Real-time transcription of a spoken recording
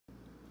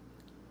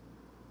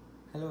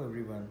Hello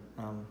everyone.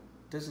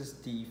 This is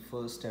the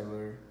first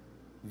ever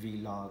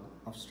vlog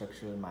of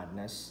Structural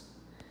Madness.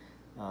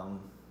 Um,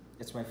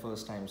 it's my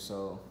first time,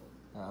 so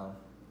uh,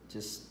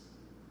 just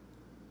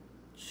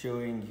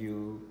showing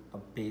you a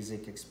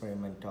basic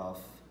experiment of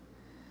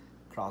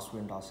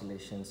crosswind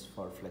oscillations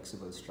for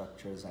flexible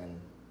structures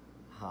and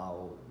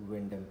how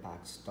wind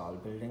impacts tall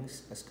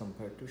buildings as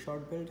compared to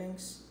short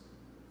buildings,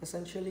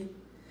 essentially.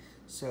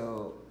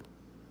 So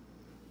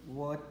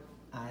what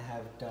I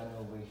have done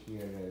over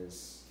here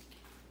is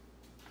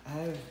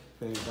I've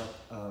built up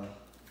a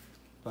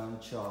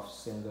bunch of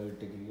single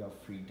degree of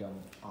freedom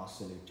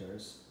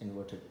oscillators,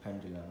 inverted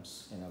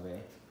pendulums in a way.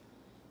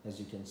 As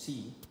you can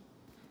see,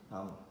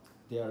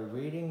 they are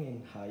varying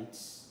in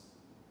heights.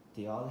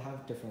 They all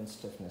have different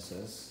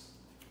stiffnesses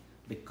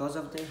because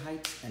of their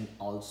heights and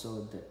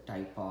also the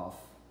type of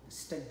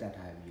stick that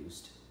I have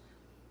used.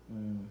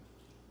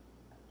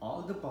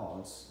 All the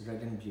balls,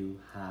 red and blue,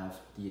 have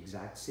the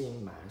exact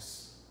same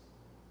mass.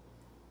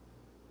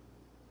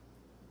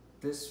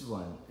 This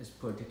one is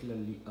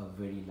particularly a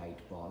very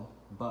light ball,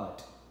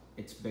 but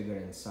it's bigger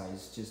in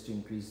size just to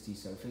increase the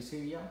surface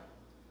area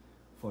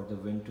for the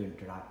wind to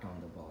interact on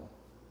the ball.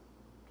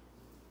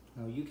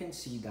 Now you can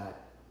see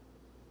that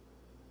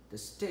the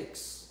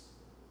sticks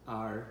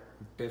are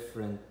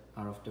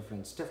of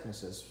different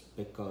stiffnesses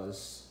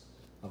because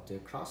of their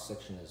cross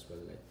section as well.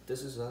 Like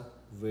this is a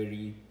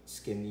very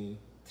skinny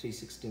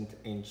 3/16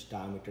 inch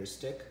diameter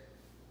stick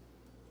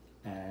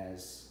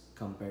as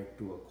compared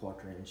to a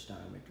 1/4 inch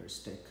diameter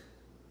stick.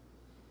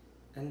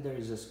 And there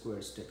is a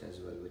square stick as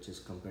well, which is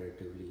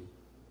comparatively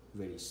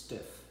very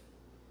stiff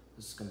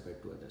as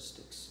compared to other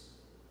sticks.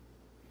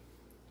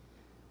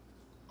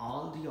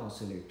 All the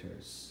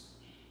oscillators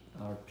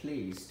are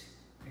placed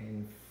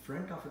in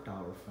front of a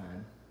tower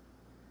fan,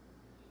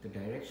 the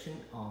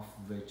direction of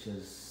which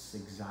is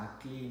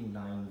exactly in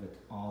line with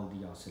all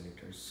the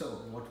oscillators. So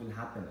what will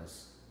happen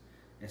is,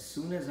 as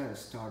soon as I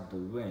start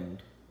the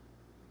wind,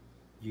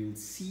 you'll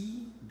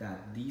see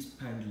that these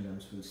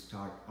pendulums will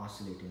start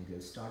oscillating.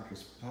 They'll start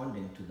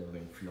responding to the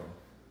wind flow.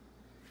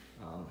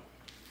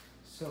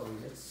 So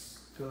let's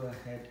go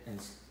ahead and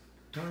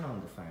turn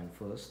on the fan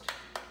first.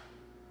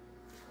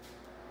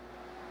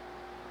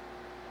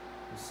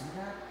 You see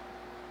that?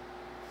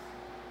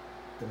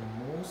 The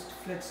most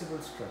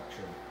flexible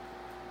structure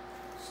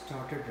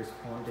started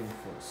responding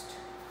first.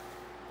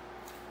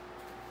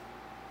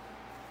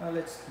 Now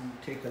let's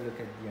take a look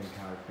at the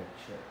entire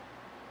picture.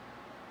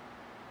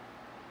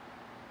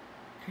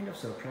 Kind of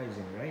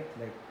surprising, right?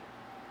 Like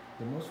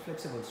the most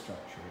flexible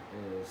structure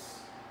is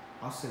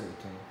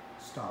oscillating,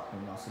 stop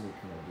and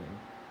oscillating again.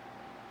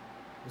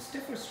 The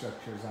stiffer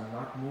structures are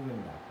not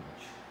moving that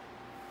much.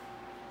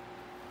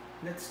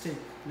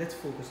 Let's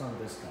focus on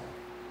this guy,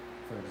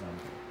 for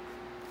example.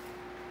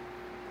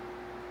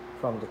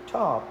 From the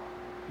top,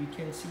 you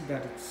can see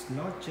that it's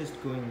not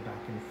just going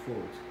back and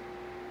forth.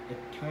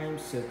 At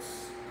times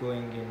it's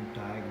going in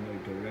diagonal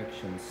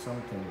directions,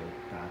 something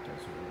like that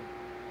as well.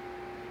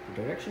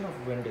 The direction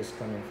of wind is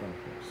coming from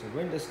here. So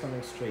wind is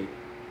coming straight,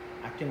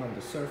 acting on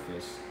the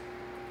surface,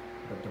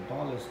 but the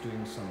ball is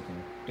doing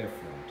something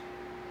different.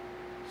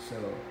 So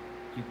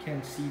you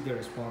can see the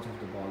response of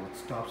the ball. It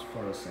stops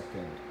for a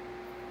second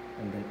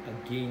and then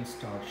again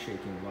starts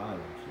shaking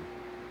violently.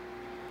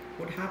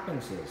 What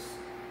happens is,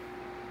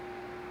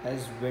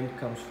 as wind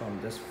comes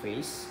from this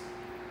face,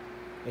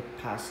 it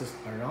passes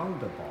around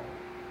the ball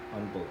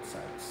on both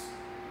sides.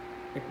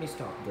 Let me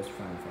stop this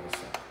fan for a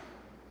sec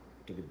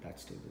to get that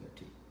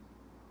stability.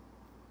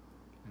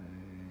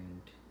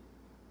 And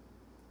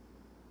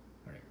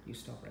all right, you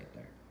stop right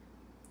there.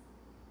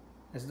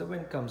 As the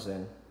wind comes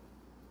in,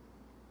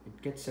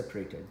 it gets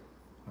separated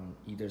on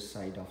either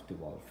side of the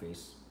wall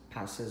face,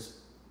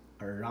 passes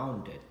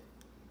around it,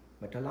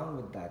 but along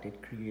with that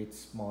it creates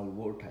small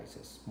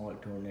vortices, small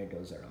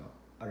tornadoes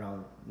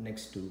around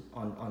next to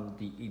on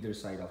the either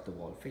side of the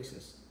wall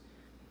faces.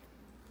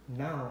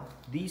 Now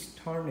these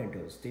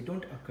tornadoes, they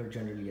don't occur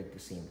generally at the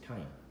same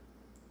time.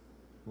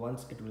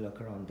 Once it will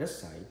occur on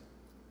this side,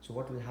 so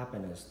what will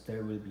happen is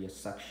there will be a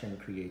suction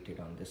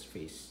created on this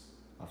face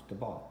of the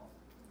ball.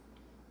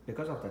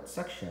 Because of that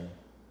suction,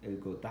 it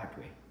will go that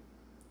way.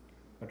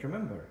 But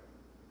remember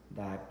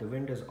that the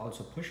wind is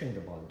also pushing the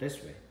ball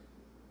this way.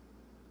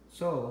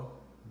 So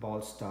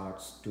ball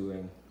starts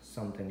doing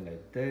something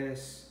like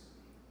this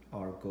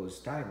or goes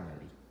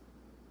diagonally,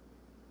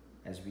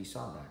 as we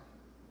saw that.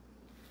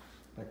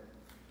 But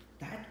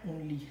that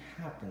only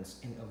happens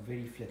in a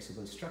very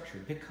flexible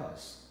structure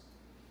because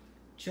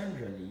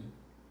generally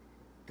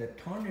the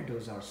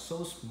tornadoes are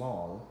so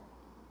small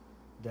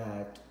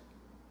that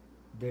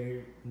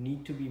there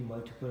need to be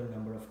multiple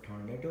number of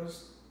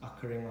tornadoes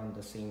occurring on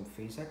the same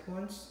face at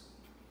once,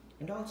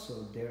 and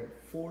also their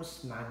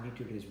force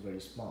magnitude is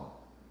very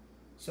small.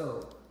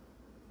 So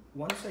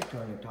once I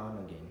turn it on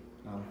again,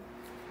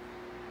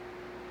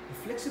 a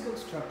flexible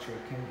structure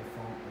can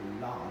perform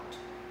a lot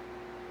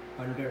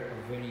under a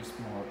very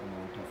small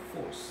amount of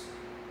force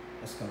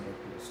as compared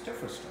to a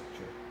stiffer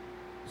structure.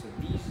 So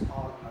these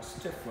all are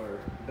stiffer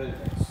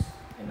buildings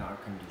in our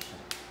condition.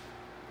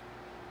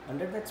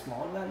 Under that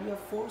small value of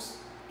force,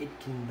 it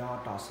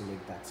cannot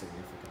oscillate that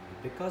significantly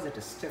because it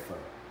is stiffer.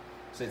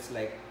 So it's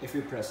like if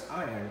you press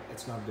iron,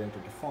 it's not going to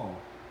deform.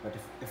 But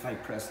if I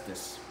press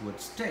this wood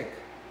stick,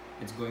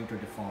 it's going to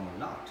deform a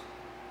lot,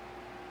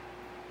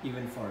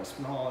 even for a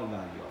small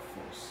value of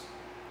force.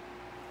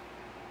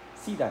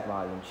 See that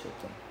violent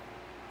shaking?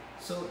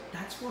 So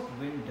that's what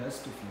wind does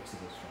to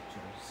flexible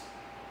structures.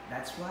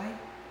 That's why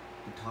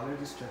the taller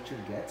the structure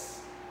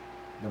gets,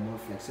 the more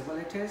flexible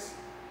it is,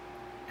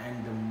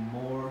 and the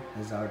more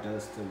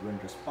hazardous the wind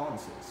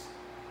response is.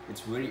 It's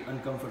very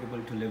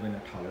uncomfortable to live in a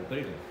taller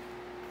building.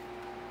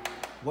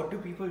 What do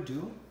people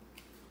do?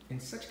 In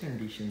such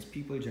conditions,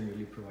 people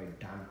generally provide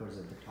dampers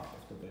at the top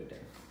of the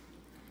building.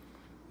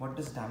 What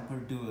this damper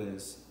do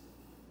is,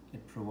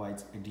 it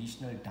provides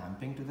additional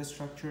damping to the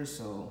structure,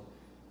 so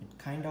it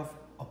kind of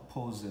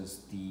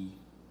opposes the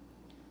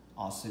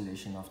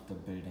oscillation of the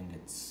building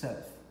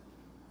itself.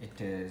 It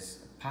is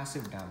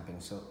passive damping,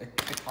 so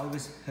it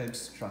always helps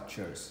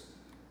structures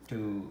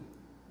to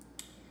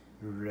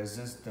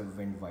resist the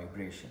wind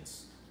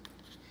vibrations.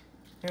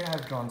 Here I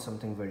have drawn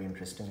something very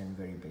interesting and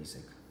very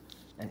basic.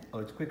 An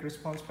earthquake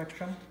response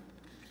spectrum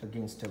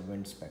against a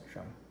wind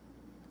spectrum.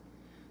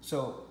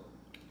 So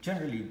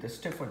generally, the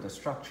stiffer the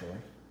structure,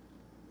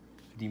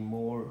 the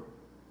more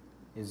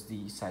is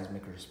the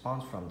seismic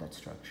response from that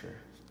structure.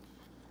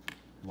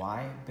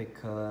 Why?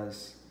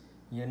 Because,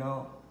 you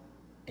know,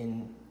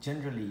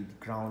 generally the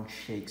ground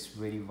shakes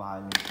very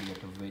violently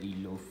at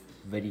a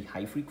very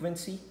high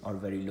frequency or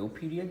very low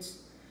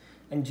periods,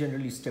 and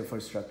generally stiffer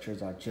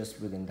structures are just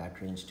within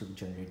that range to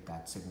generate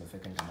that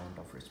significant amount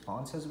of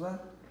response as well.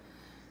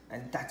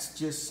 And that's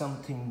just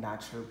something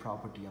natural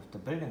property of the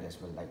building as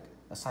well. Like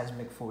a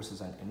seismic force is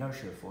an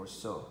inertial force,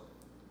 so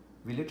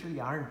we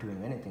literally aren't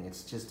doing anything.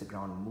 It's just the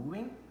ground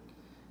moving,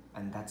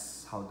 and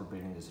that's how the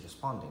building is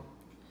responding.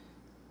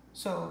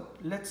 So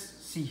let's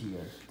see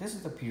here. This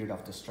is the period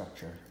of the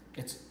structure.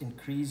 It's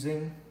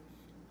increasing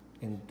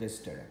in this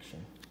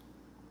direction.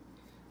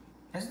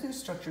 As the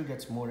structure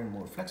gets more and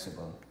more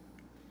flexible,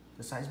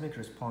 the seismic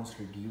response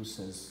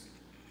reduces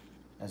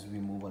as we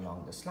move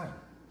along this line,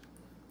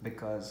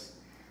 because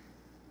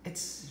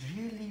it's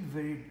really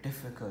very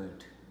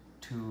difficult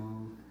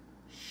to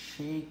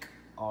shake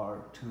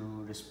or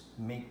to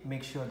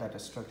make sure that a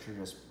structure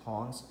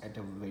responds at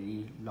a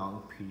very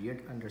long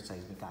period under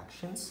seismic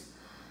actions.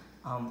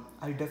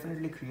 I'll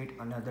definitely create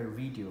another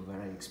video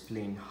where I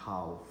explain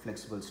how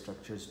flexible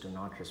structures do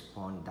not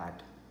respond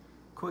that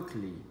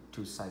quickly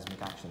to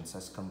seismic actions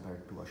as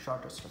compared to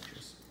shorter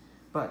structures.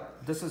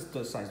 But this is the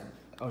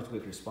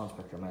earthquake response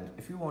spectrum, and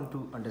if you want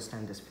to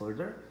understand this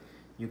further,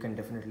 you can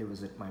definitely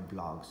visit my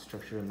blog,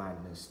 Structural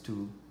Madness,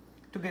 to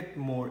get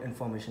more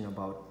information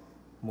about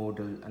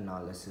modal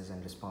analysis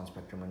and response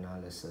spectrum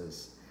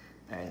analysis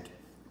and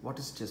what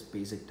is just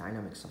basic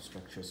dynamics of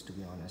structures, to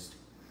be honest.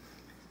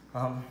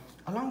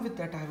 Along with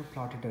that, I have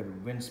plotted a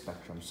wind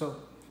spectrum. So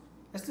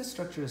as the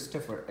structure is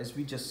stiffer, as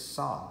we just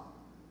saw,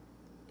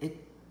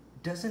 it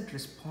doesn't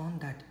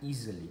respond that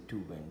easily to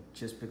wind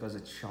just because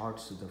it's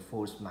short, so the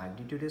force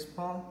magnitude is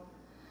small,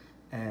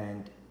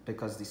 and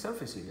because the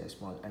surface area is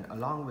small, and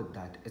along with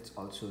that, it's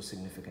also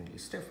significantly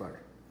stiffer.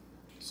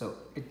 So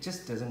it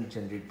just doesn't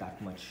generate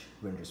that much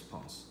wind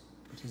response.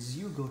 But as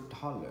you go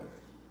taller,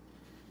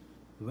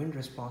 wind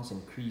response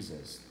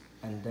increases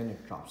and then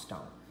it drops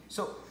down.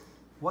 So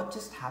what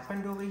just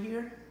happened over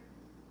here?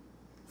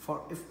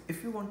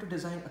 If you want to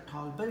design a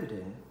tall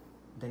building,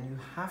 then you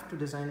have to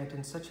design it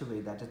in such a way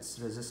that it's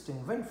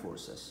resisting wind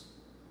forces.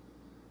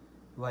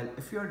 While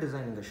if you are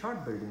designing a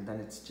short building,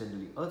 then it's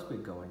generally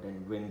earthquake governed,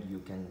 and wind you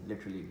can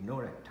literally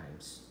ignore at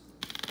times.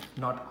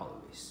 Not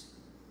always.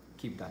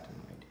 Keep that in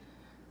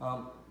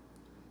mind.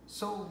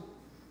 So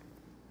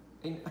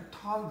in a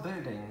tall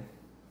building,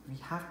 we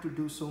have to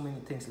do so many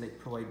things like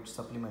provide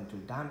supplemental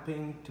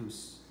damping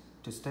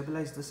to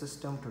stabilize the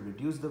system, to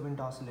reduce the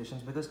wind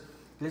oscillations, because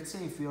let's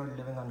say if you are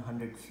living on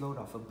 100th floor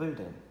of a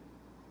building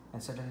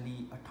and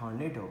suddenly a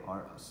tornado or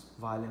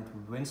a violent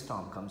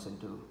windstorm comes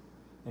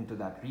into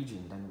that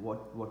region, then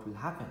what will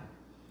happen?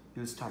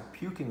 You'll start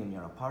puking in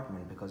your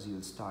apartment because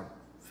you'll start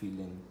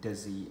feeling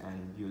dizzy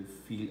and you'll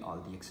feel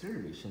all the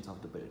accelerations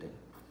of the building,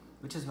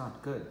 which is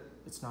not good.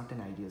 It's not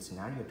an ideal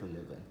scenario to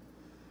live in.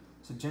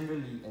 So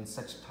generally in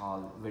such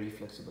tall, very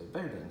flexible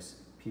buildings,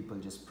 people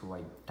just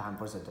provide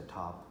dampers at the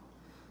top.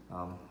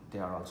 They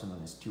are also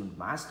known as tuned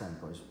mass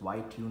dampers. Why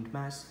tuned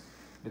mass?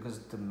 Because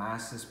the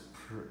mass is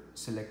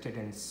selected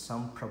in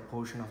some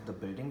proportion of the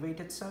building weight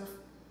itself,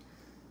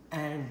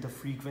 and the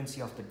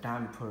frequency of the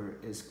damper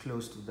is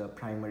close to the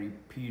primary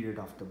period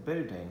of the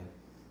building,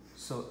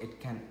 so it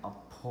can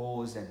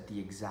oppose at the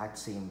exact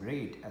same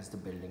rate as the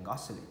building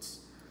oscillates.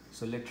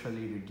 So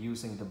literally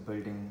reducing the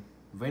building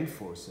wind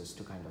forces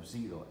to kind of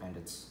zero and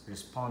its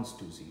response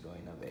to zero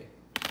in a way.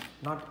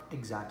 Not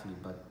exactly,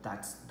 but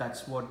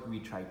that's what we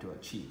try to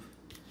achieve.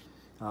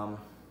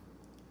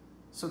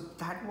 So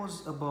that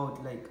was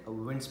about like a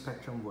wind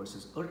spectrum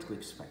versus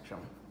earthquake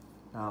spectrum.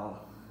 Now,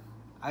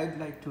 I'd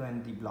like to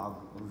end the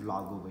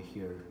vlog over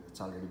here.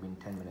 It's already been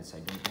 10 minutes.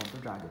 I don't want to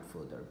drag it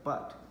further,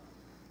 but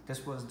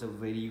This was the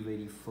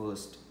very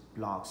first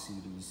blog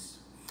series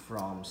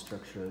from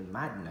Structural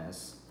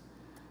Madness,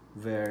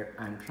 where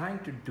I'm trying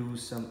to do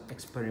some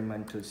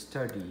experimental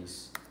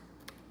studies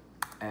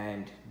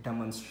and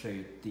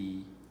demonstrate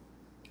the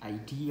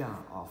idea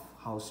of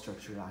how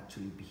structure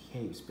actually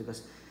behaves.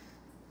 Because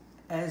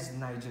as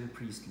Nigel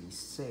Priestley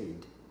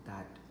said,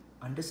 that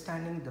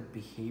understanding the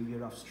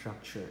behavior of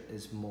structure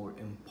is more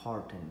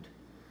important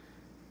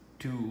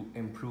to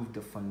improve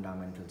the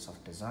fundamentals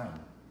of design.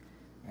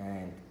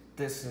 And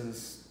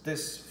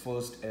this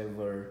first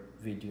ever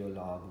video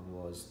log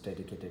was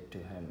dedicated to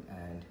him,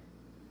 and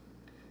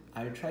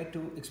I'll try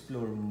to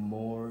explore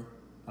more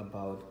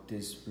about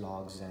these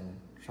vlogs and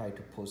try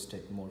to post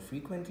it more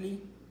frequently,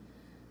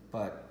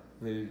 but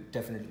we'll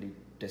definitely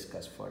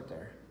discuss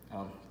further.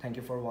 Thank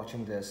you for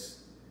watching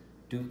this.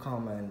 Do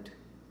comment,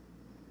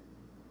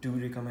 do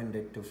recommend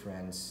it to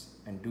friends,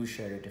 and do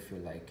share it if you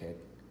like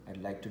it.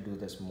 I'd like to do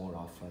this more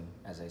often,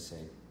 as I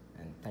said,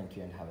 and thank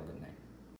you and have a good night.